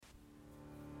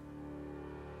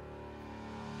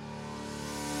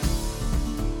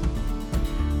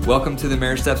Welcome to the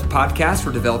Marriage Steps podcast,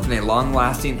 where developing a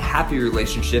long-lasting, happy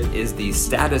relationship is the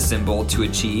status symbol to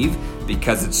achieve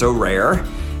because it's so rare.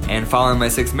 And following my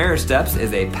 6 marriage steps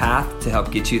is a path to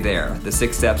help get you there. The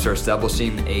 6 steps are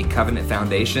establishing a covenant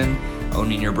foundation,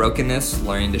 owning your brokenness,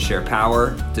 learning to share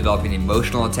power, developing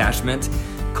emotional attachment,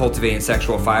 cultivating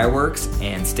sexual fireworks,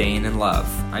 and staying in love.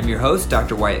 I'm your host,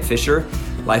 Dr. Wyatt Fisher,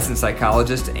 licensed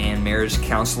psychologist and marriage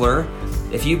counselor.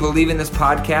 If you believe in this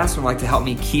podcast and would like to help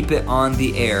me keep it on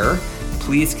the air,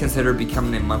 please consider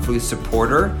becoming a monthly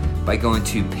supporter by going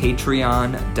to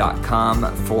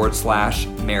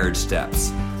patreon.com/marriage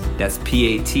steps. That's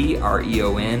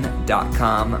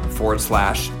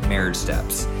patreon.com/marriage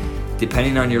steps.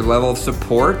 Depending on your level of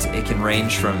support, it can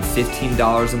range from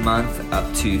 $15 a month up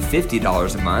to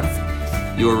 $50 a month.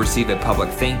 You will receive a public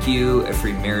thank you, a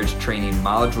free marriage training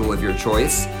module of your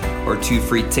choice, or 2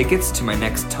 free tickets to my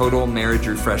next Total Marriage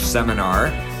Refresh seminar,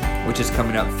 which is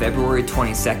coming up February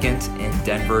 22nd in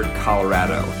Denver,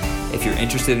 Colorado. If you're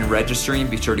interested in registering,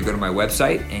 be sure to go to my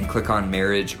website and click on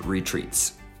Marriage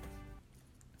Retreats.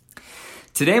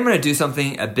 Today I'm going to do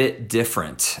something a bit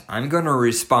different. I'm going to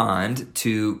respond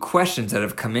to questions that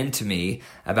have come into me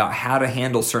about how to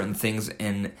handle certain things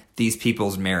in these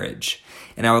people's marriage.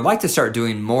 And I would like to start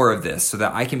doing more of this so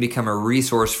that I can become a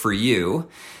resource for you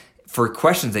for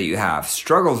questions that you have,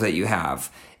 struggles that you have,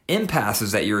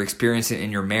 impasses that you're experiencing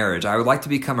in your marriage. I would like to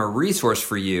become a resource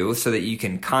for you so that you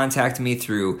can contact me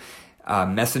through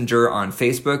Messenger on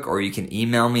Facebook, or you can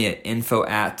email me at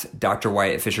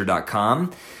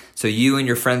info@drwyattfisher.com. So you and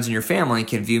your friends and your family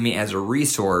can view me as a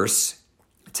resource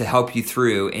to help you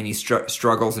through any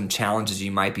struggles and challenges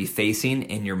you might be facing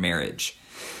in your marriage.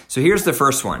 So here's the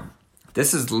first one.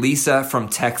 This is Lisa from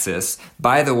Texas.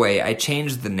 By the way, I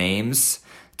changed the names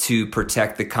to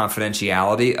protect the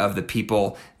confidentiality of the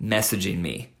people messaging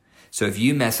me. So if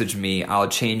you message me, I'll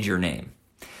change your name.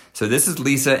 So this is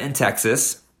Lisa in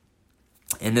Texas,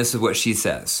 and this is what she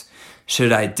says.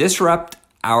 Should I disrupt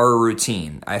our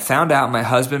routine? I found out my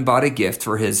husband bought a gift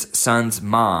for his son's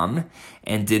mom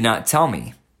and did not tell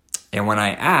me. And when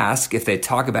I ask if they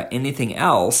talk about anything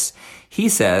else, he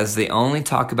says they only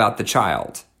talk about the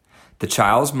child. The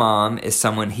child's mom is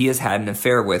someone he has had an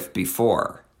affair with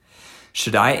before.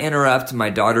 Should I interrupt my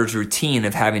daughter's routine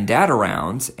of having dad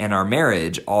around and our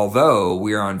marriage, although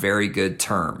we are on very good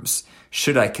terms?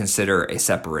 Should I consider a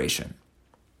separation?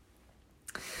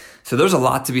 So there's a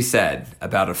lot to be said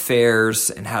about affairs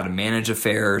and how to manage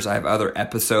affairs. I have other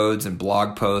episodes and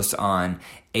blog posts on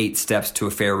 8 steps to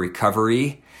affair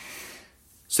recovery.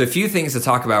 So a few things to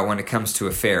talk about when it comes to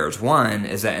affairs. One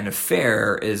is that an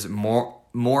affair is more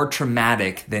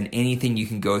traumatic than anything you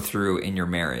can go through in your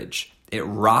marriage. It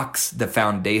rocks the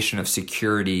foundation of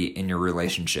security in your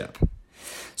relationship.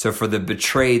 So for the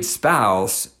betrayed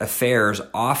spouse, affairs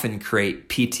often create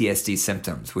PTSD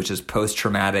symptoms, which is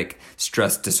post-traumatic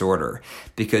stress disorder,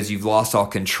 because you've lost all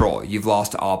control. You've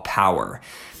lost all power.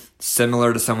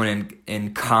 Similar to someone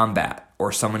in combat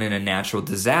or someone in a natural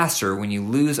disaster, when you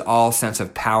lose all sense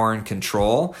of power and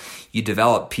control, you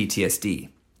develop PTSD.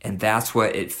 And that's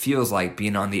what it feels like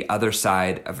being on the other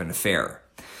side of an affair.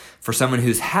 For someone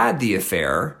who's had the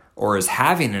affair or is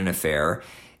having an affair,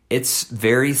 it's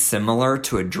very similar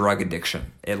to a drug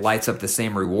addiction. It lights up the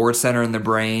same reward center in the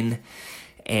brain,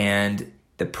 and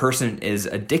the person is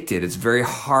addicted. It's very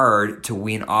hard to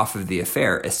wean off of the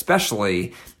affair,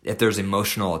 especially if there's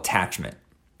emotional attachment.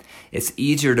 It's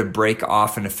easier to break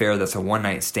off an affair that's a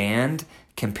one-night stand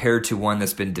compared to one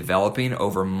that's been developing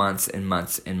over months and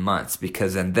months and months,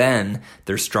 because then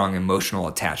there's strong emotional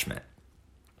attachment.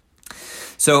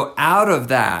 So out of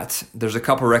that, there's a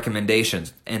couple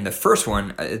recommendations. And the first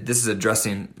one, this is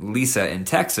addressing Lisa in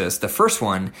Texas. The first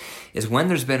one is when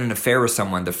there's been an affair with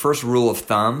someone, the first rule of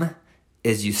thumb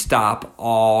is you stop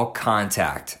all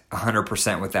contact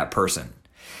 100% with that person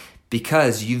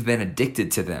because you've been addicted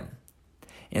to them.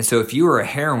 And so if you were a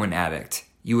heroin addict,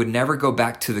 you would never go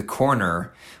back to the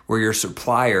corner where your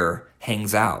supplier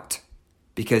hangs out,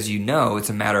 because you know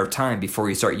it's a matter of time before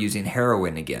you start using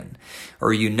heroin again.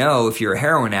 Or you know if you're a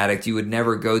heroin addict, you would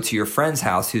never go to your friend's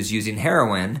house who's using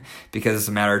heroin, because it's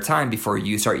a matter of time before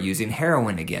you start using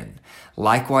heroin again.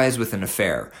 Likewise with an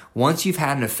affair. Once you've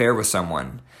had an affair with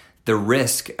someone, the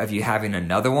risk of you having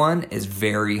another one is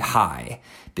very high,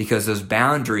 because those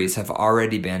boundaries have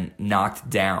already been knocked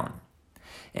down.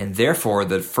 And therefore,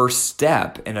 the first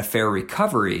step in affair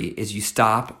recovery is you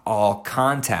stop all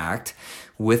contact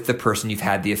with the person you've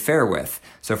had the affair with.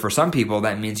 So for some people,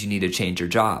 that means you need to change your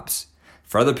jobs.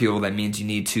 For other people, that means you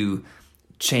need to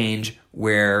change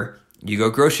where you go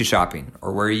grocery shopping,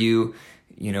 or where you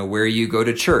where you go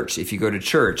to church, if you go to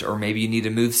church, or maybe you need to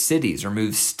move cities or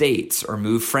move states or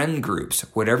move friend groups,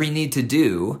 whatever you need to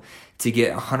do to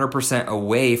get 100%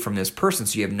 away from this person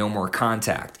so you have no more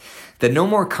contact. The no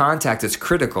more contact is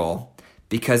critical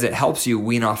because it helps you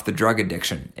wean off the drug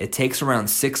addiction. It takes around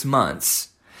 6 months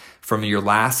from your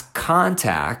last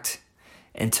contact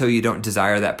until you don't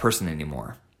desire that person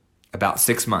anymore. About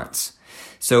 6 months.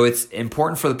 So it's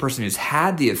important for the person who's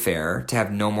had the affair to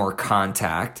have no more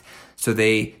contact so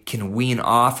they can wean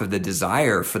off of the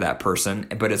desire for that person.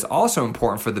 But it's also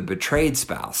important for the betrayed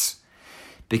spouse.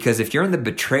 Because if you're in the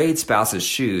betrayed spouse's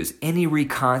shoes, any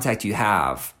recontact you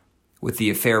have with the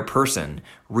affair person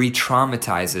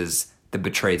re-traumatizes the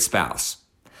betrayed spouse.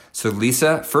 So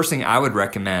Lisa, first thing I would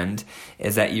recommend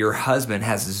is that your husband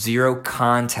has zero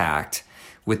contact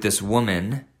with this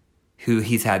woman who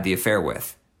he's had the affair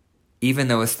with, even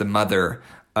though it's the mother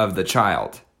of the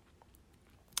child.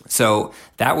 So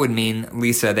that would mean,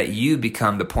 Lisa, that you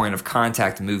become the point of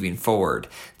contact moving forward,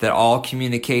 that all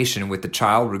communication with the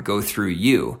child would go through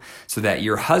you, so that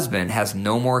your husband has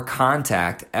no more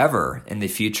contact ever in the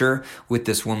future with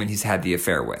this woman he's had the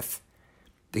affair with.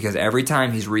 Because every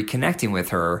time he's reconnecting with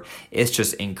her, it's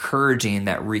just encouraging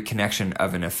that reconnection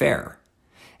of an affair.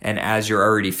 And as you're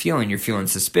already feeling, you're feeling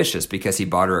suspicious because he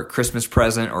bought her a Christmas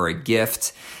present or a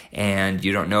gift, and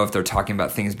you don't know if they're talking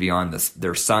about things beyond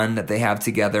their son that they have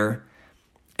together.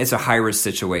 It's a high-risk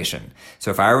situation. So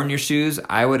if I were in your shoes,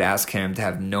 I would ask him to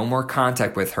have no more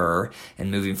contact with her, and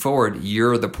moving forward,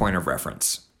 you're the point of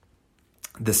reference.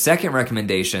 The second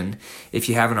recommendation, if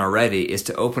you haven't already, is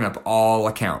to open up all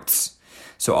accounts.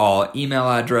 So all email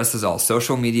addresses, all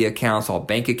social media accounts, all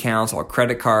bank accounts, all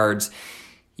credit cards.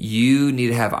 You need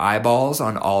to have eyeballs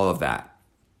on all of that.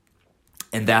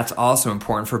 And that's also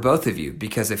important for both of you,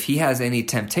 because if he has any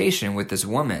temptation with this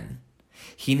woman,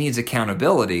 he needs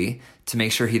accountability to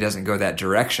make sure he doesn't go that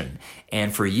direction.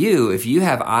 And for you, if you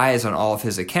have eyes on all of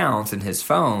his accounts and his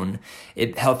phone,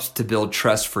 it helps to build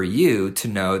trust for you to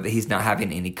know that he's not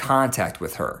having any contact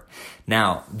with her.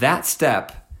 Now, that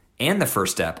step and the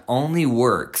first step only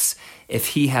works if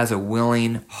he has a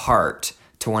willing heart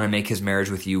to want to make his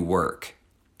marriage with you work.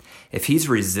 If he's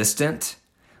resistant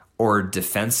or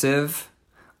defensive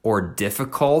or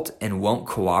difficult and won't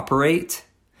cooperate,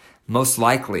 most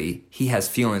likely he has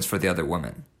feelings for the other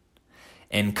woman.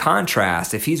 In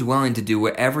contrast, if he's willing to do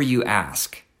whatever you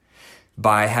ask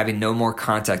by having no more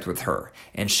contact with her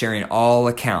and sharing all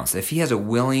accounts, if he has a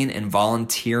willing and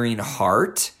volunteering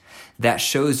heart, that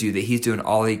shows you that he's doing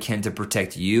all he can to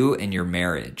protect you and your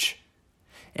marriage.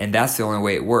 And that's the only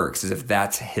way it works, is if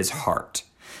that's his heart.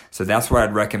 So that's what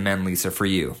I'd recommend, Lisa, for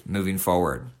you moving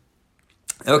forward.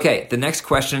 Okay, the next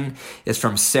question is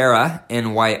from Sarah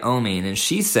in Wyoming, and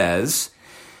she says,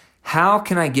 how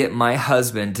can I get my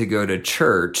husband to go to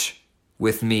church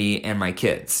with me and my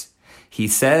kids? He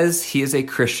says he is a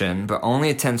Christian, but only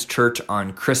attends church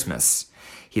on Christmas.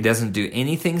 He doesn't do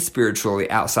anything spiritually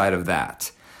outside of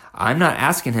that. I'm not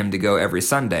asking him to go every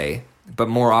Sunday, but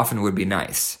more often would be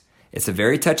nice. It's a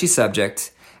very touchy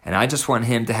subject, and I just want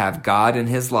him to have God in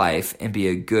his life and be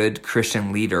a good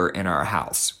Christian leader in our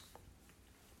house.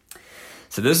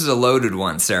 So this is a loaded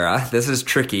one, Sarah. This is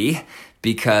tricky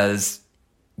because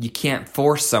you can't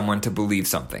force someone to believe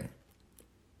something.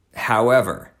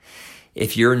 However,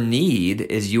 if your need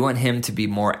is you want him to be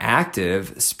more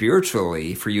active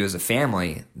spiritually for you as a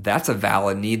family, that's a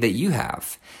valid need that you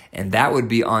have. And that would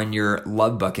be on your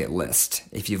love bucket list.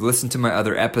 If you've listened to my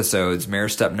other episodes,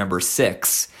 marriage step number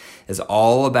 6 is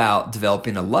all about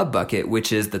developing a love bucket,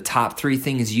 which is the top 3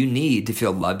 things you need to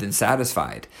feel loved and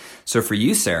satisfied. So for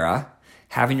you, Sarah,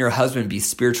 having your husband be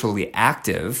spiritually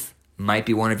active might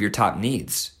be one of your top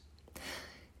needs.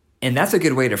 And that's a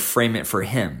good way to frame it for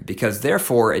him, because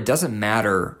therefore it doesn't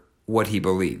matter what he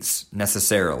believes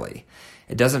necessarily.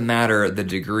 It doesn't matter the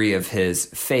degree of his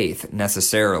faith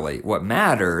necessarily. What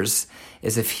matters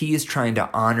is if he is trying to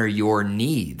honor your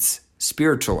needs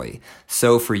spiritually.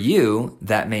 So for you,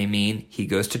 that may mean he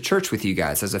goes to church with you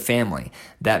guys as a family.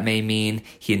 That may mean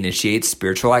he initiates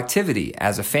spiritual activity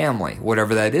as a family,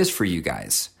 whatever that is for you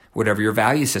guys, whatever your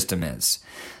value system is.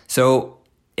 So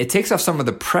it takes off some of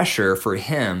the pressure for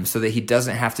him so that he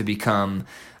doesn't have to become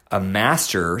a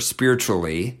master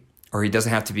spiritually, or he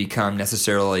doesn't have to become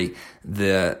necessarily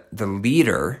the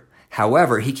leader.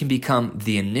 However, he can become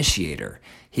the initiator.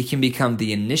 He can become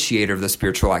the initiator of the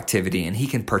spiritual activity, and he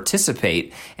can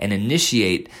participate and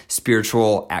initiate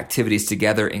spiritual activities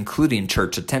together, including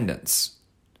church attendance.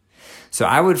 So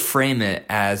I would frame it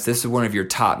as this is one of your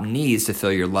top needs to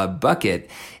fill your love bucket,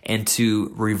 and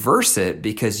to reverse it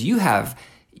because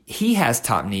he has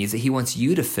top needs that he wants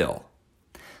you to fill.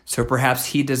 So perhaps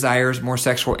he desires more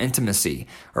sexual intimacy,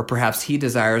 or perhaps he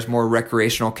desires more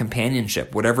recreational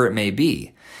companionship, whatever it may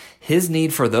be. His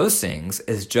need for those things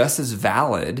is just as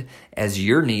valid as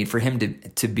your need for him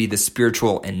to be the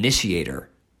spiritual initiator.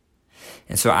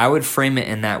 And so I would frame it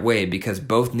in that way because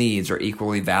both needs are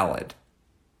equally valid.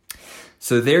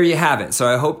 So there you have it. So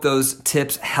I hope those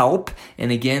tips help.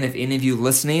 And again, if any of you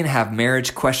listening have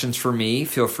marriage questions for me,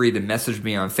 feel free to message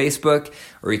me on Facebook,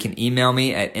 or you can email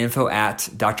me at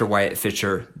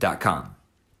info@drwyattfisher.com.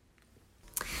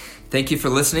 Thank you for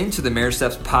listening to the Marriage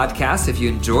Steps podcast. If you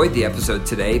enjoyed the episode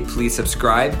today, please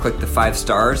subscribe, click the 5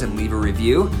 stars, and leave a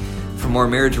review. For more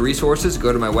marriage resources,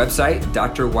 go to my website,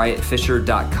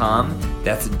 drwyattfisher.com.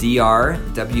 That's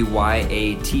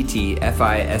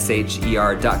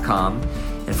drwyattfisher.com.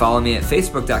 And follow me at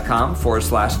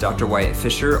facebook.com/Dr. Wyatt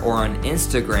Fisher or on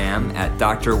Instagram at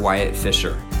Dr. Wyatt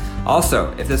Fisher.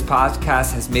 Also, if this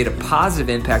podcast has made a positive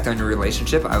impact on your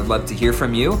relationship, I would love to hear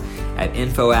from you at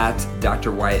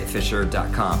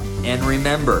info@drwyattfisher.com. And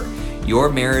remember, your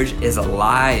marriage is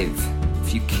alive.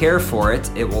 If you care for it,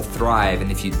 it will thrive.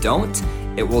 And if you don't,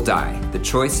 it will die. The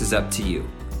choice is up to you.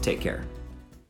 Take care.